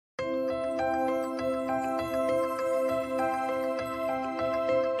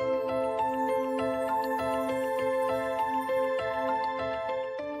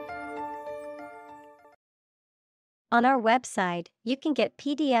On our website, you can get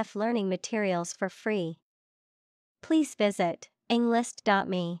PDF learning materials for free. Please visit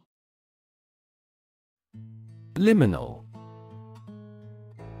englist.me. Liminal.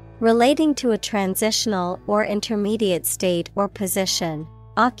 Relating to a transitional or intermediate state or position,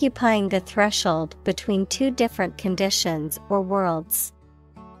 occupying the threshold between two different conditions or worlds.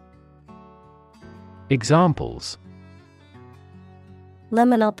 Examples: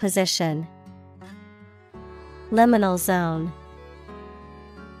 Liminal position, liminal zone.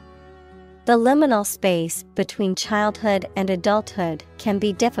 The liminal space between childhood and adulthood can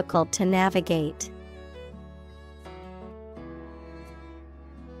be difficult to navigate.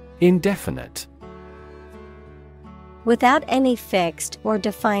 Indefinite. Without any fixed or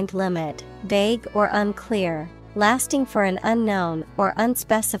defined limit, vague or unclear, lasting for an unknown or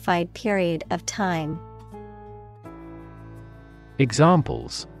unspecified period of time.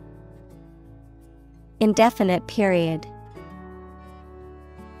 Examples: Indefinite period,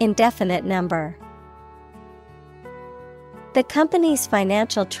 indefinite number. The company's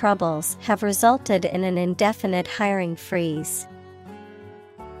financial troubles have resulted in an indefinite hiring freeze.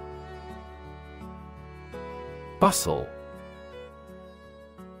 Bustle.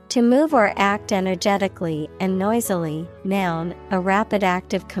 To move or act energetically and noisily, noun, a rapid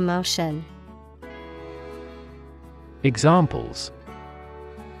active commotion. Examples: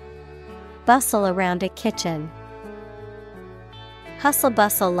 Bustle around a kitchen.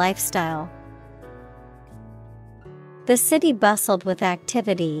 Hustle-bustle lifestyle. The city bustled with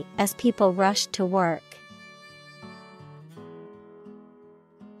activity as people rushed to work.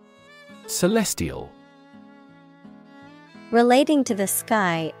 Celestial. Relating to the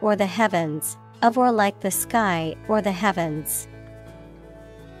sky or the heavens, of or like the sky or the heavens.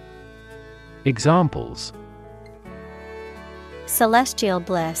 Examples: Celestial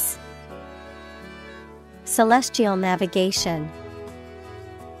bliss, celestial navigation.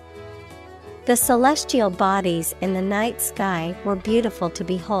 The celestial bodies in the night sky were beautiful to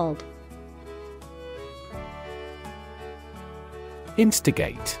behold.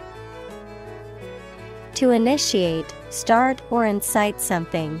 Instigate. To initiate, start or incite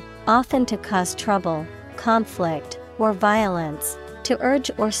something, often to cause trouble, conflict, or violence, to urge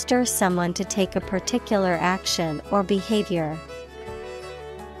or stir someone to take a particular action or behavior.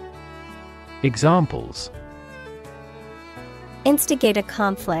 Examples: Instigate a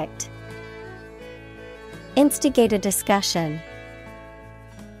conflict. Instigate a discussion.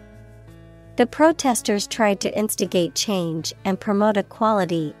 The protesters tried to instigate change and promote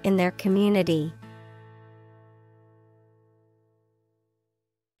equality in their community.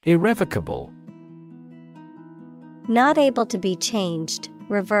 Irrevocable. Not able to be changed,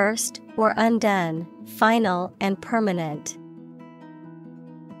 reversed, or undone, final and permanent.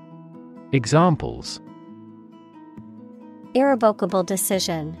 Examples: Irrevocable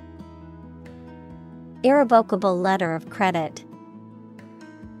decision. Irrevocable letter of credit.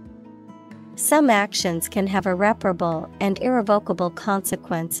 Some actions can have irreparable and irrevocable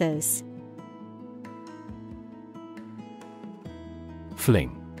consequences.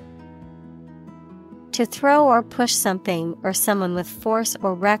 Fling. To throw or push something or someone with force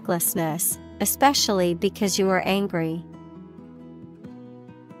or recklessness, especially because you are angry.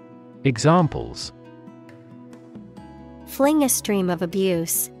 Examples: Fling a stream of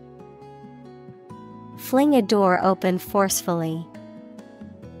abuse. Fling a door open forcefully.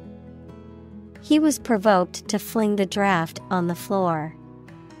 He was provoked to fling the draft on the floor.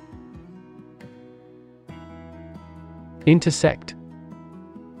 Intersect.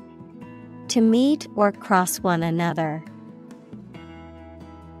 To meet or cross one another.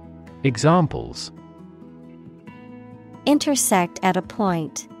 Examples: Intersect at a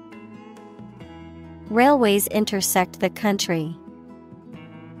point. Railways intersect the country.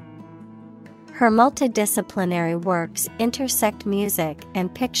 Her multidisciplinary works intersect music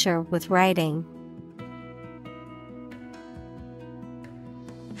and picture with writing.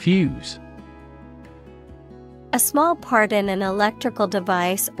 Fuse. A small part in an electrical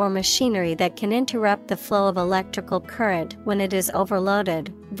device or machinery that can interrupt the flow of electrical current when it is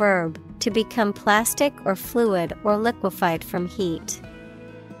overloaded. Verb, to become plastic or fluid or liquefied from heat.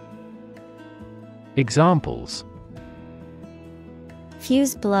 Examples: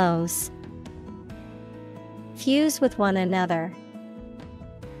 Fuse blows. Fuse with one another.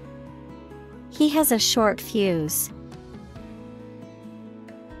 He has a short fuse.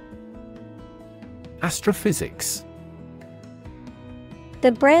 Astrophysics.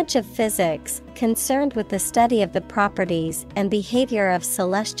 The branch of physics concerned with the study of the properties and behavior of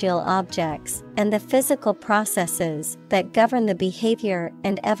celestial objects and the physical processes that govern the behavior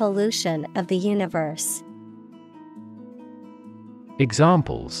and evolution of the universe.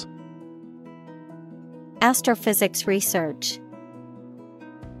 Examples: astrophysics research,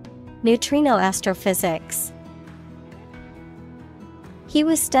 neutrino astrophysics. He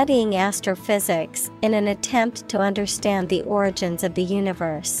was studying astrophysics in an attempt to understand the origins of the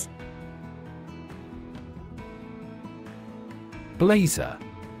universe. Blazer.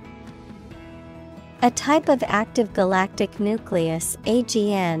 A type of active galactic nucleus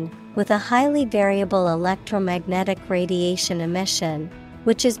 (AGN) with a highly variable electromagnetic radiation emission,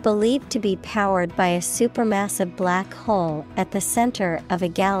 which is believed to be powered by a supermassive black hole at the center of a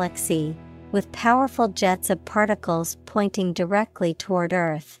galaxy, with powerful jets of particles pointing directly toward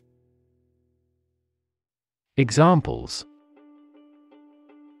Earth. Examples: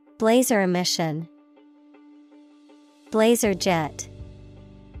 blazer emission, blazer jet.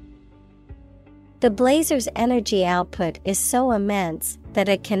 The blazer's energy output is so immense that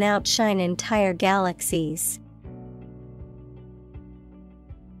it can outshine entire galaxies.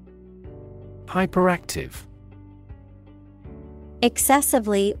 Hyperactive.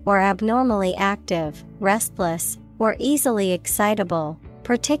 Excessively or abnormally active, restless, or easily excitable,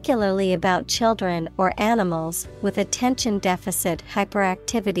 particularly about children or animals with attention deficit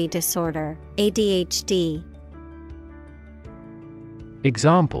hyperactivity disorder, ADHD.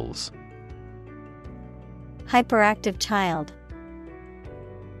 Examples: hyperactive child,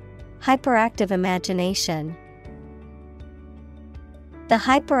 hyperactive imagination. The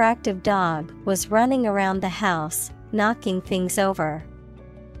hyperactive dog was running around the house, knocking things over.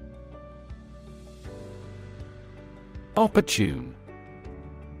 Opportune.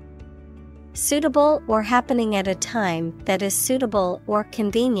 Suitable or happening at a time that is suitable or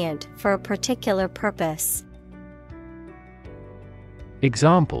convenient for a particular purpose.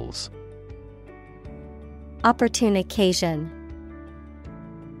 Examples: opportune occasion,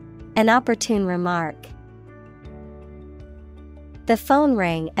 an opportune remark. The phone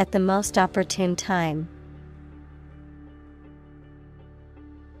rang at the most opportune time.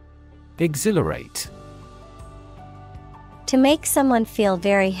 Exhilarate. To make someone feel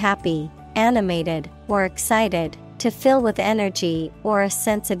very happy, animated, or excited, to fill with energy or a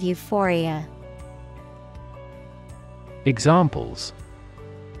sense of euphoria. Examples: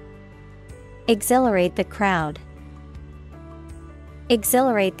 exhilarate the crowd,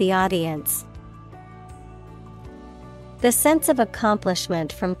 exhilarate the audience. The sense of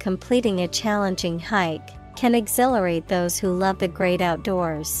accomplishment from completing a challenging hike can exhilarate those who love the great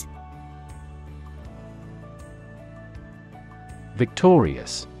outdoors.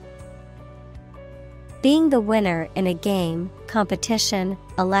 Victorious. Being the winner in a game, competition,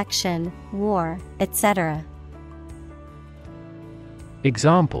 election, war, etc.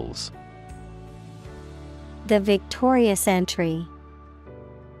 Examples: the victorious entry,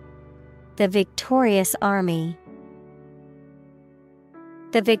 the victorious army.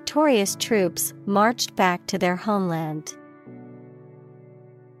 The victorious troops marched back to their homeland.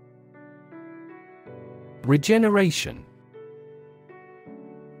 Regeneration.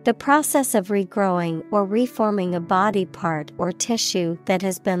 The process of regrowing or reforming a body part or tissue that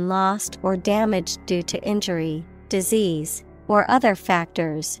has been lost or damaged due to injury, disease, or other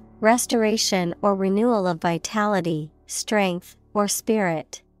factors, restoration or renewal of vitality, strength, or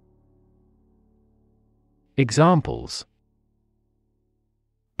spirit. Examples: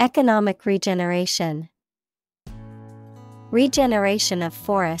 economic regeneration, regeneration of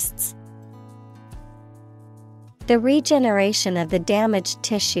forests. The regeneration of the damaged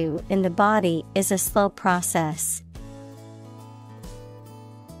tissue in the body is a slow process.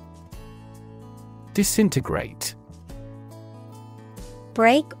 Disintegrate.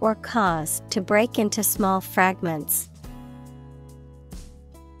 Break or cause to break into small fragments.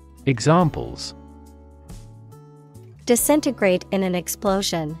 Examples: disintegrate in an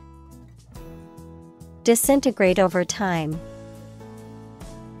explosion, disintegrate over time.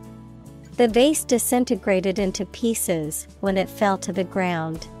 The vase disintegrated into pieces when it fell to the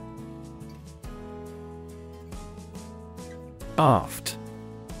ground. Aft.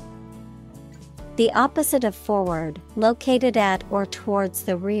 The opposite of forward, located at or towards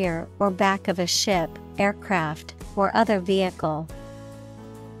the rear or back of a ship, aircraft, or other vehicle.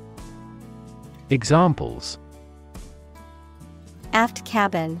 Examples: aft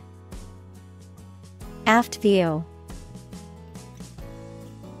cabin, aft view.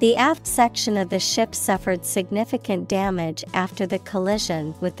 The aft section of the ship suffered significant damage after the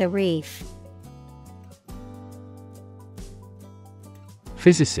collision with the reef.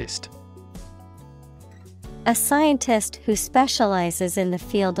 Physicist. A scientist who specializes in the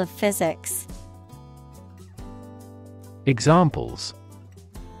field of physics. Examples: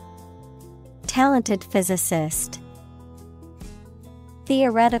 talented physicist,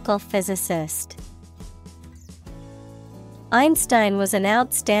 theoretical physicist. Einstein was an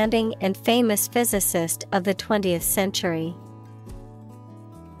outstanding and famous physicist of the 20th century.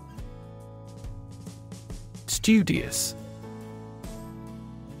 Studious.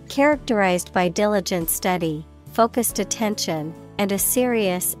 Characterized by diligent study, focused attention, and a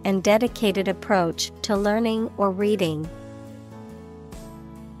serious and dedicated approach to learning or reading.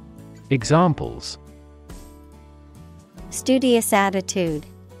 Examples: studious attitude,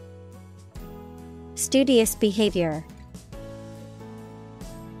 studious behavior.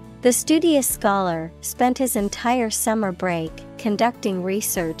 The studious scholar spent his entire summer break conducting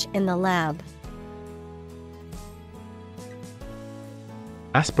research in the lab.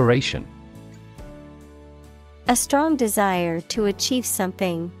 Aspiration. A strong desire to achieve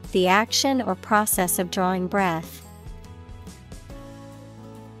something, the action or process of drawing breath.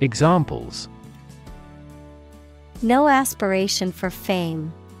 Examples: no aspiration for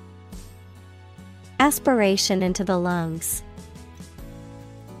fame, aspiration into the lungs.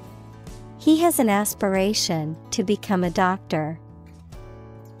 He has an aspiration to become a doctor.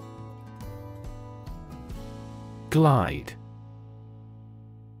 Glide.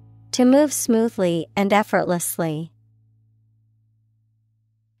 To move smoothly and effortlessly.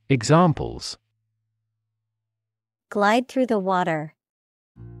 Examples: glide through the water,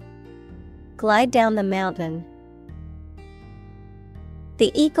 glide down the mountain.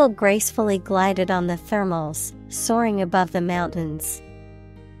 The eagle gracefully glided on the thermals, soaring above the mountains.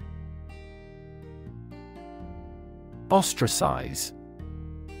 Ostracize.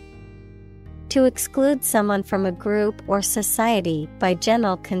 To exclude someone from a group or society by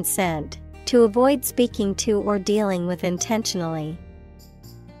general consent, to avoid speaking to or dealing with intentionally.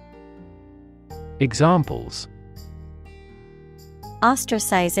 Examples: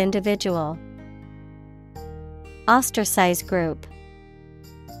 ostracize individual, ostracize group.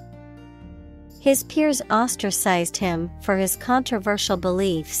 His peers ostracized him for his controversial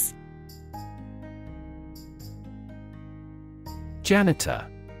beliefs. Janitor.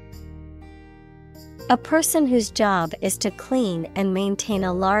 A person whose job is to clean and maintain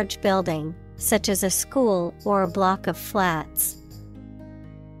a large building, such as a school or a block of flats.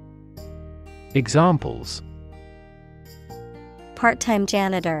 Examples: part-time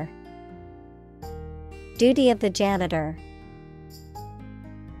janitor, duty of the janitor.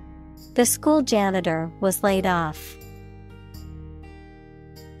 The school janitor was laid off.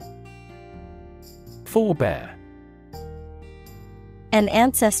 Forebear. An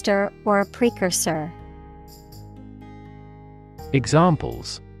ancestor or a precursor.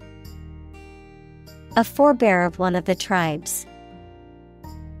 Examples: a forebear of one of the tribes.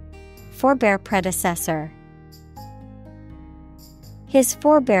 Forebear predecessor. His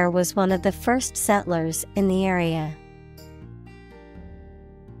forebear was one of the first settlers in the area.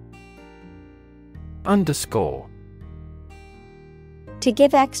 Underscore. To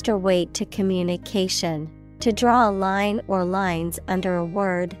give extra weight to communication, to draw a line or lines under a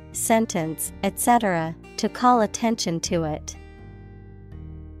word, sentence, etc., to call attention to it.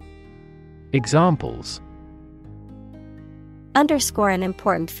 Examples: underscore an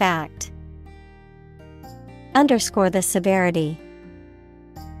important fact. Underscore the severity.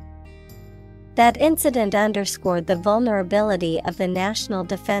 That incident underscored the vulnerability of the national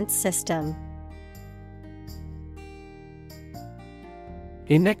defense system.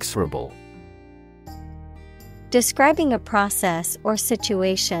 Inexorable. Describing a process or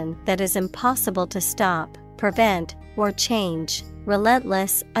situation that is impossible to stop, prevent, or change,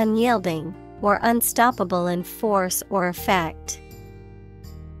 relentless, unyielding, or unstoppable in force or effect.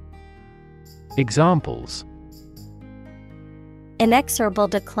 Examples: inexorable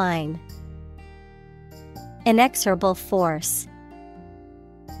decline, inexorable force.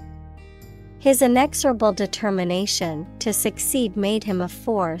 His inexorable determination to succeed made him a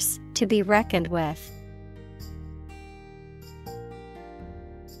force to be reckoned with.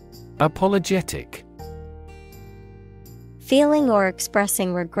 Apologetic. Feeling or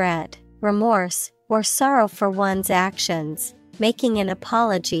expressing regret, remorse, or sorrow for one's actions, making an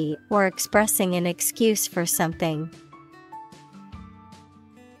apology or expressing an excuse for something.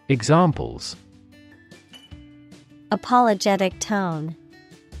 Examples: apologetic tone,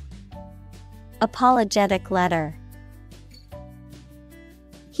 apologetic letter.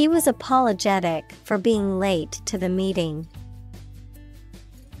 He was apologetic for being late to the meeting.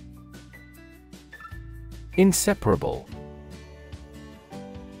 Inseparable.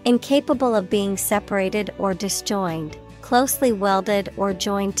 Incapable of being separated or disjoined, closely welded or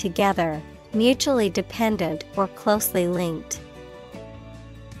joined together, mutually dependent or closely linked.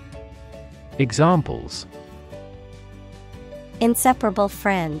 Inseparable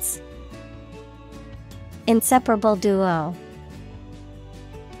friends. Inseparable duo.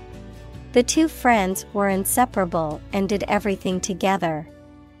 The two friends were inseparable and did everything together.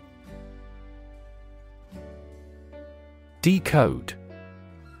 Decode.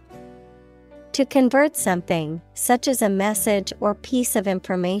 To convert something, such as a message or piece of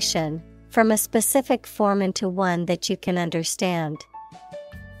information, from a specific form into one that you can understand.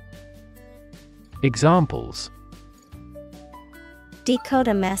 Examples: decode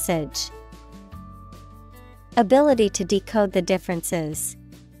a message. Ability to decode the differences.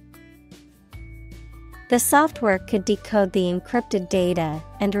 The software could decode the encrypted data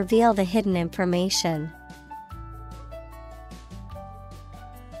and reveal the hidden information.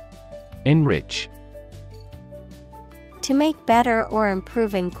 Enrich. To make better or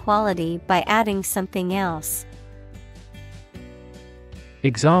improve in quality by adding something else.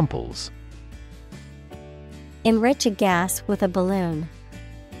 Examples: enrich a gas with a balloon.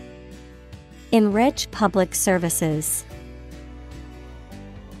 Enrich public services.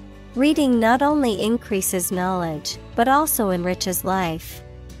 Reading not only increases knowledge, but also enriches life.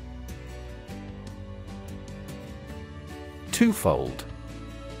 Twofold.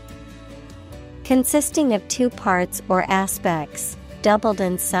 Consisting of two parts or aspects, doubled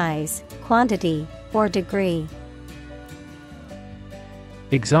in size, quantity, or degree.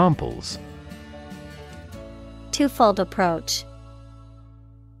 Examples: twofold approach.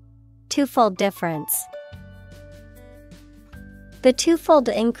 Twofold difference. The twofold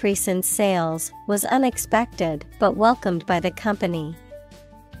increase in sales was unexpected but welcomed by the company.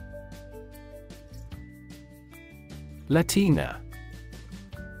 Latina.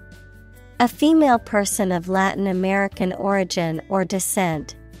 A female person of Latin American origin or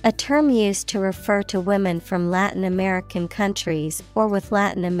descent, a term used to refer to women from Latin American countries or with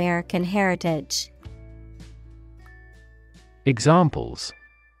Latin American heritage. Examples: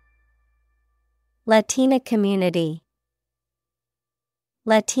 Latina community.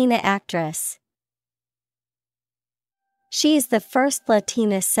 Latina actress. She is the first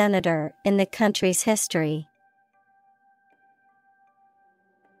Latina senator in the country's history.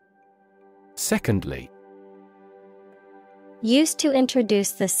 Secondly. Used to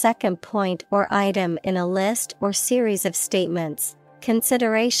introduce the second point or item in a list or series of statements,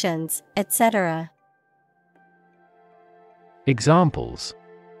 considerations, etc. Examples: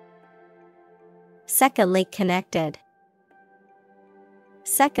 secondly connected.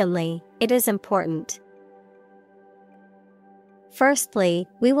 Secondly, it is important. Firstly,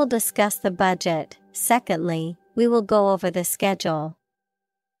 we will discuss the budget. Secondly, we will go over the schedule.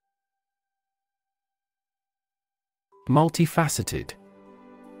 Multifaceted.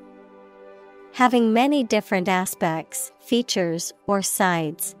 Having many different aspects, features, or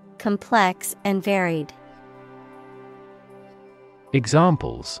sides, complex and varied.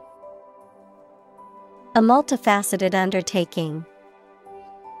 Examples: a multifaceted undertaking.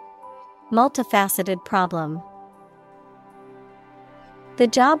 Multifaceted problem. The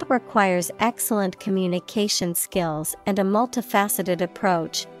job requires excellent communication skills and a multifaceted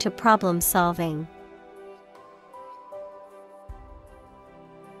approach to problem solving.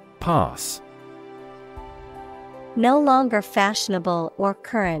 Pass. No longer fashionable or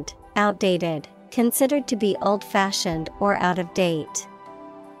current, outdated, considered to be old-fashioned or out of date.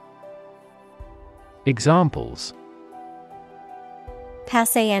 Examples: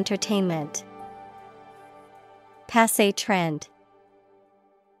 passé entertainment. Passé trend.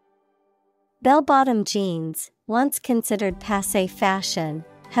 Bell-bottom jeans, once considered passé fashion,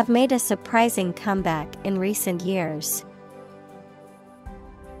 have made a surprising comeback in recent years.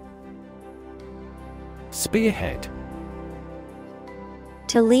 Spearhead.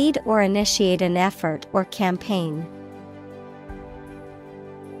 To lead or initiate an effort or campaign.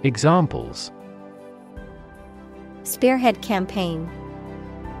 Examples: spearhead campaign.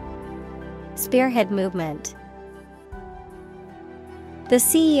 Spearhead movement. The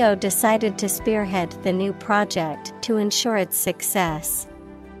CEO decided to spearhead the new project to ensure its success.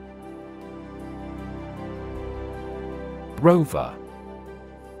 Rover.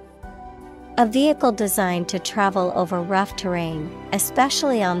 A vehicle designed to travel over rough terrain,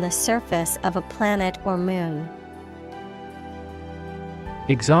 especially on the surface of a planet or moon.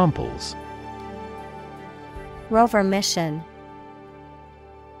 Examples: rover mission.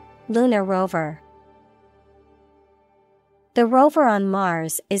 Lunar rover. The rover on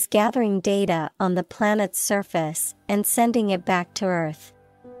Mars is gathering data on the planet's surface and sending it back to Earth.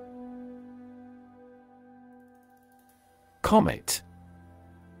 Comet.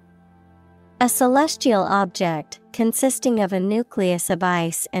 A celestial object consisting of a nucleus of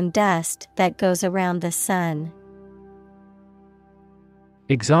ice and dust that goes around the Sun.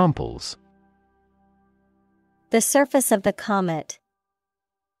 Examples: The surface of the comet.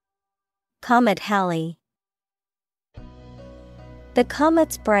 Comet Halley. The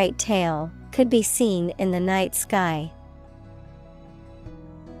comet's bright tail could be seen in the night sky.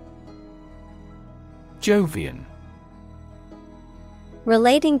 Jovian.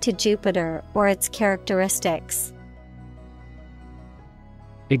 Relating to Jupiter or its characteristics.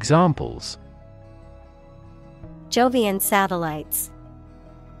 Examples: Jovian satellites.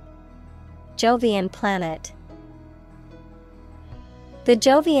 Jovian planet. The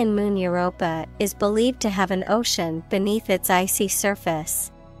Jovian moon Europa is believed to have an ocean beneath its icy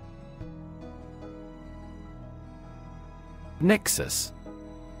surface. Nexus.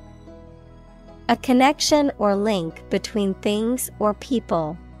 A connection or link between things or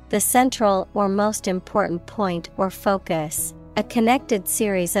people, the central or most important point or focus, a connected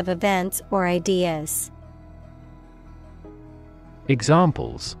series of events or ideas.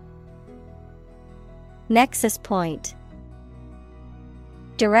 Examples: Nexus point.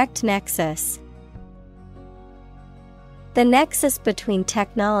 Direct nexus. The nexus between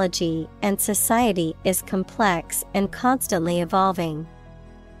technology and society is complex and constantly evolving.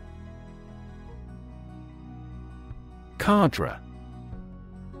 Cadre.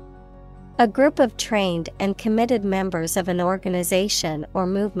 A group of trained and committed members of an organization or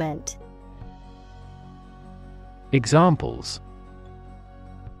movement. Examples: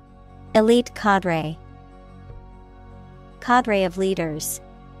 Elite cadre. Cadre of leaders.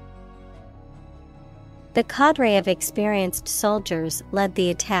 The cadre of experienced soldiers led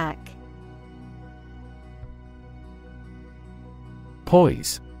the attack.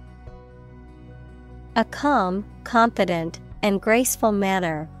 Poise. A calm, confident, and graceful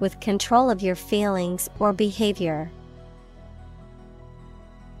manner with control of your feelings or behavior.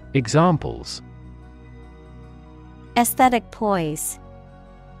 Examples: Aesthetic poise.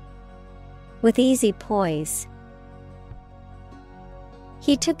 With easy poise.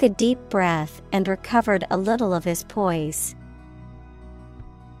 He took a deep breath and recovered a little of his poise.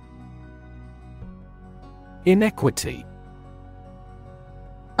 Inequity.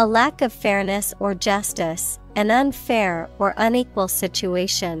 A lack of fairness or justice, an unfair or unequal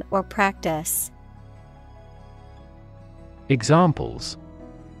situation or practice. Examples: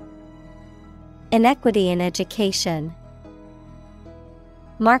 Inequity in education.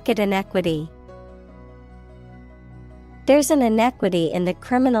 Market inequity. There's an inequity in the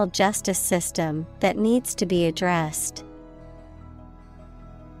criminal justice system that needs to be addressed.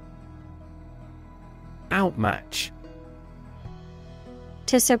 Outmatch.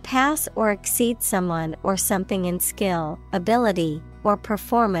 To surpass or exceed someone or something in skill, ability, or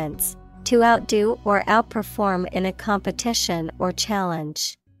performance, to outdo or outperform in a competition or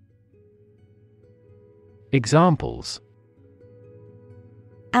challenge. Examples: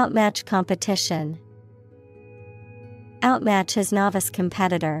 Outmatch competition. Outmatch his novice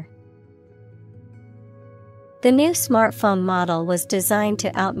competitor. The new smartphone model was designed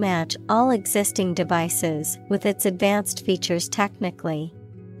to outmatch all existing devices with its advanced features technically.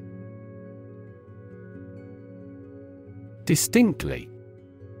 Distinctly.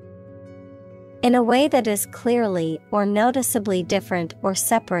 In a way that is clearly or noticeably different or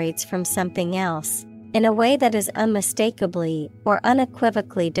separates from something else. In a way that is unmistakably or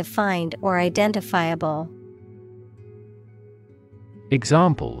unequivocally defined or identifiable.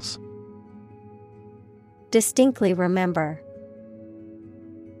 Examples: Distinctly remember.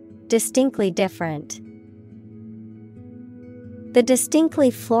 Distinctly different. The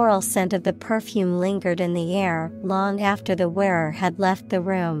distinctly floral scent of the perfume lingered in the air long after the wearer had left the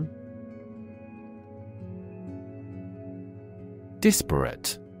room.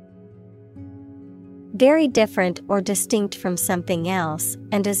 Disparate. Very different or distinct from something else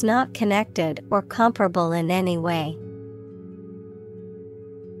and is not connected or comparable in any way.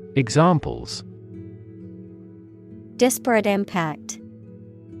 Examples: Disparate impact.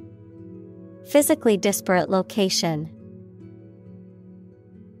 Physically disparate location.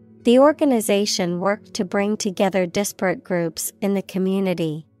 The organization worked to bring together disparate groups in the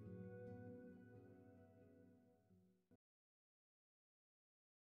community.